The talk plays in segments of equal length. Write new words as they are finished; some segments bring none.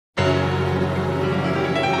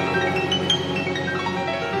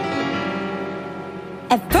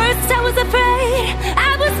At first I was afraid,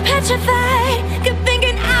 I was petrified, kept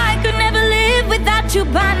thinking I could never live without you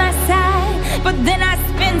by my side. But then I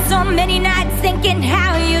spent so many nights thinking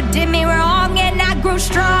how you did me wrong, and I grew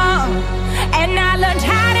strong, and I learned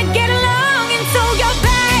how to get along. And so you're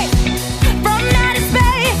back from outer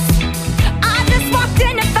space. I just walked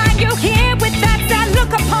in to find you here with that sad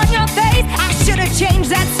look upon your face. I should have changed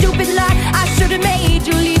that stupid lock, I should have made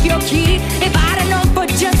you leave your key. If I'd have known for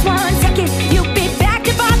just 1 second you'd be back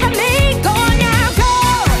to bother me. Go on now, go,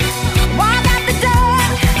 walk out the door,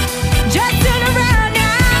 just turn around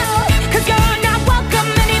now, 'cause you're not welcome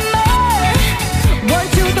anymore.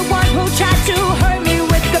 Weren't you the one who tried to hurt me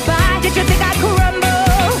with goodbye? Did you think I'd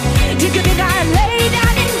crumble? Did you think I'd lay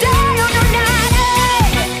down and die? Oh no, not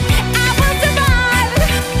I will survive.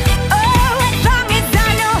 Oh, as long as I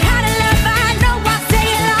know how to love, I know I'll stay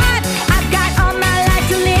alive. I've got all my life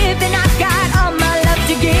to live, and I've got all my love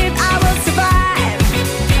to give. I will survive,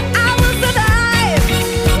 I will survive.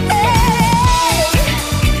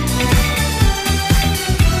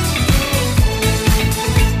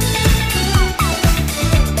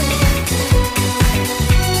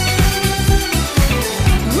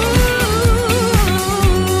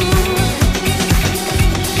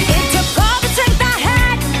 It took all the strength I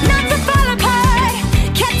had not to fall apart.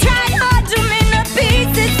 Kept trying hard to mend the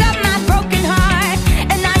pieces of my broken heart.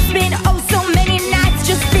 And I spent oh so many nights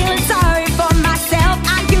just feeling sorry for myself.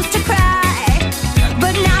 I used to cry,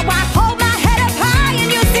 but now I hold my head up high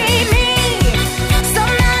and you see me,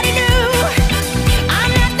 somebody new.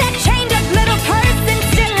 I'm not that chained up little person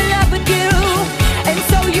still in love with you. And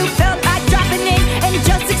so you felt like dropping in and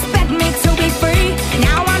just expect me to be free.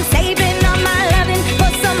 Now I'm saving all my loving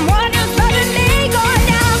for someone else loving me. Go on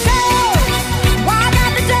now, go, walk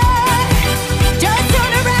out the door, just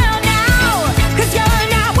turn around now, 'cause you're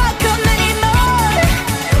not welcome anymore.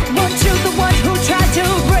 Weren't you the one who tried to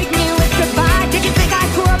break me with goodbye? Did you think I'd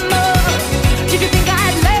crumble? Did you think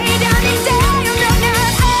I'd lay down and die? Oh no, not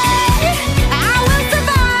I will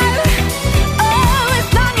survive. Oh, as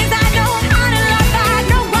long as I know how to love, I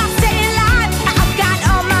know I'll stay alive. I've got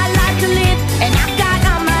all my life to live, and I've got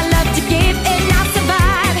all my love to give, and I'll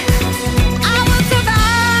survive. I will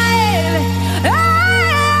survive.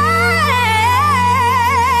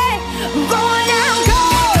 Go on now, go,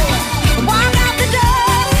 walk out the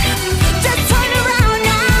door, just turn around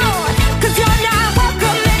now, 'cause you're not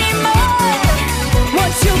welcome anymore.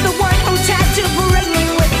 Weren't you the one who tried to break me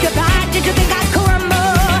with goodbye? Did you think I'd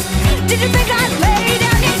crumble? Did you think I'd lay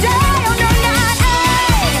down and die? Oh no, not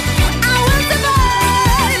I will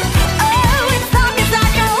survive. Oh, as long as I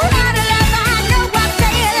know how to love, I know I'll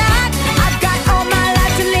stay alive. I've got all my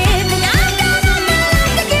life to live, and I've got all my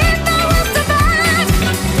life to give. I will survive,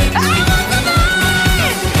 I will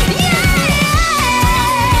survive. Yeah.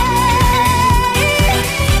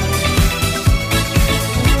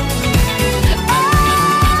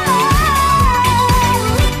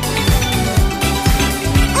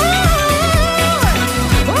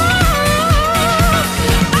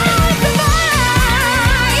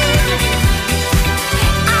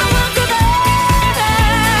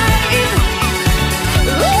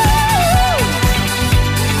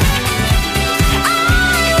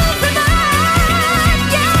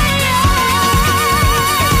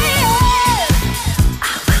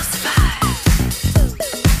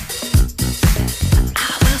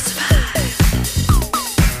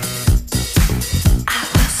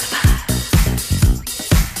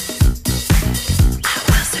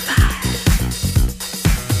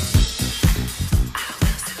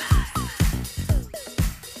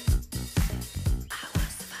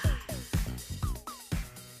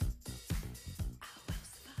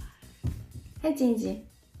 Hey Jinji,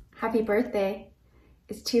 happy birthday.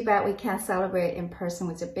 It's too bad we can't celebrate in person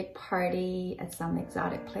with a big party at some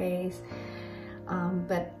exotic place.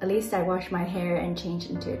 But at least I washed my hair and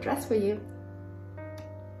changed into a dress for you.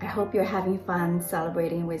 I hope you're having fun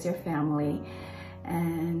celebrating with your family.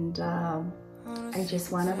 And I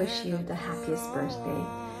just want to wish you the happiest birthday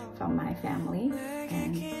from my family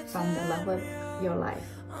and from the love of your life.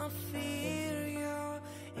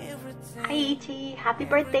 Hi Yiqi, happy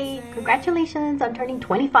birthday! Congratulations on turning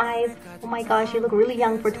 25. Oh my gosh, you look really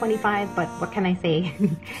young for 25, but what can I say?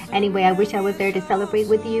 Anyway, I wish I was there to celebrate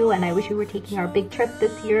with you, and I wish we were taking our big trip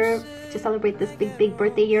this year to celebrate this big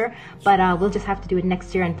birthday year, but we'll just have to do it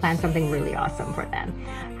next year and plan something really awesome for then.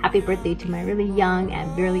 Happy birthday to my really young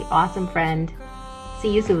and really awesome friend.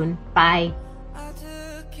 See you soon. Bye.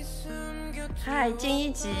 Hi, 金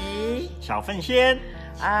一吉小凤仙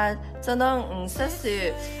真的50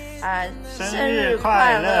歲生日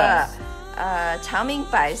快樂長命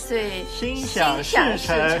百歲，心想事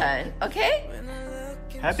成。 OK。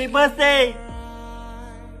Happy birthday！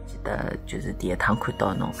 记得就是第一趟看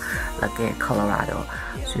到侬辣盖 Colorado，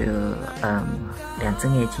 然后两只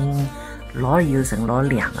眼睛老有神老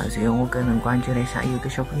亮的，然后我搿辰光就来想，有个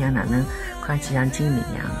小姑娘哪能看起像精灵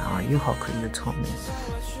一样的哦，又好看又聪明。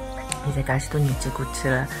现在介许多年纪过去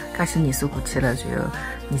了，介许年数过去了，然后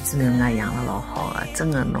儿子囡恩也养了老好的，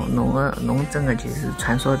真的侬真的就是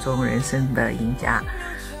传说中人生的赢家。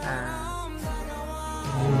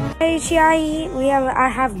Hey Yiqi, I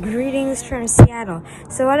have greetings from Seattle.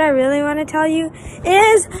 So what I really want to tell you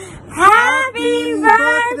is Happy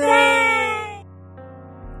Birthday!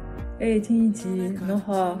 哎，金一吉，侬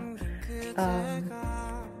好，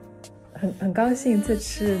很高兴这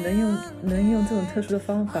次能用这种特殊的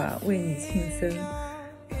方法为你庆生，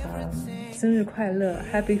生日快乐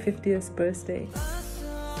 ，Happy 50th birthday!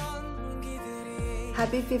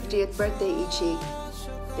 Happy 50th birthday, Yiqi.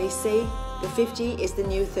 They say the 50 is the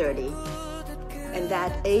new 30, and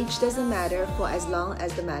that age doesn't matter for as long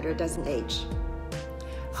as the matter doesn't age.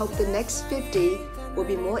 Hope the next 50 will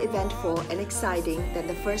be more eventful and exciting than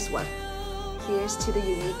the first one. Here's to the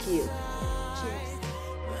unique you. Cheers.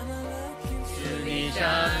 祝你生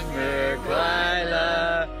日快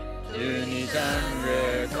乐，祝你生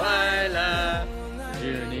日快乐，祝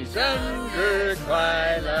你生日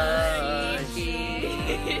快乐，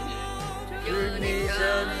祝你生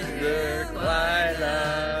日快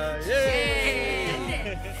乐，耶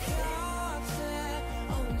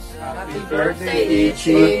 ！Happy birthday,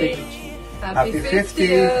 Yiqi! Happy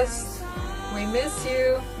 50th! We miss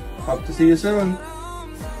you. Hope to see you soon.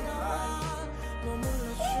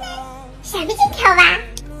 想不进跳吧？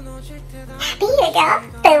那边有个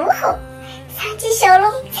笨虎，三只小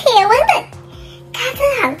龙切稳稳，家珍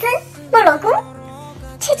行珍没落过，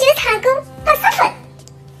吃酒唱歌80分，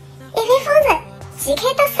一帆风顺，旗开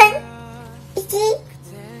得胜，以及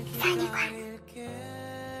生日快乐！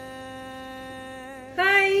嗨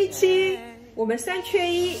，Yiqi，我们3缺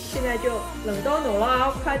1，现在就轮到侬了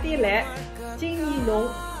啊！快点来，今年侬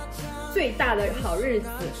最大的好日子，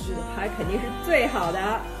你的牌肯定是最好的。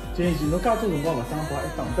建议侬介多辰光勿打牌，还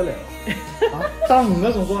打得来哦？啊，打5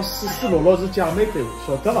个辰光466是姐妹队伍，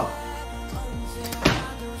晓得伐？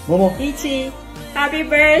某某，Yiqi，Happy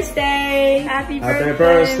birthday！Happy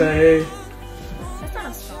birthday！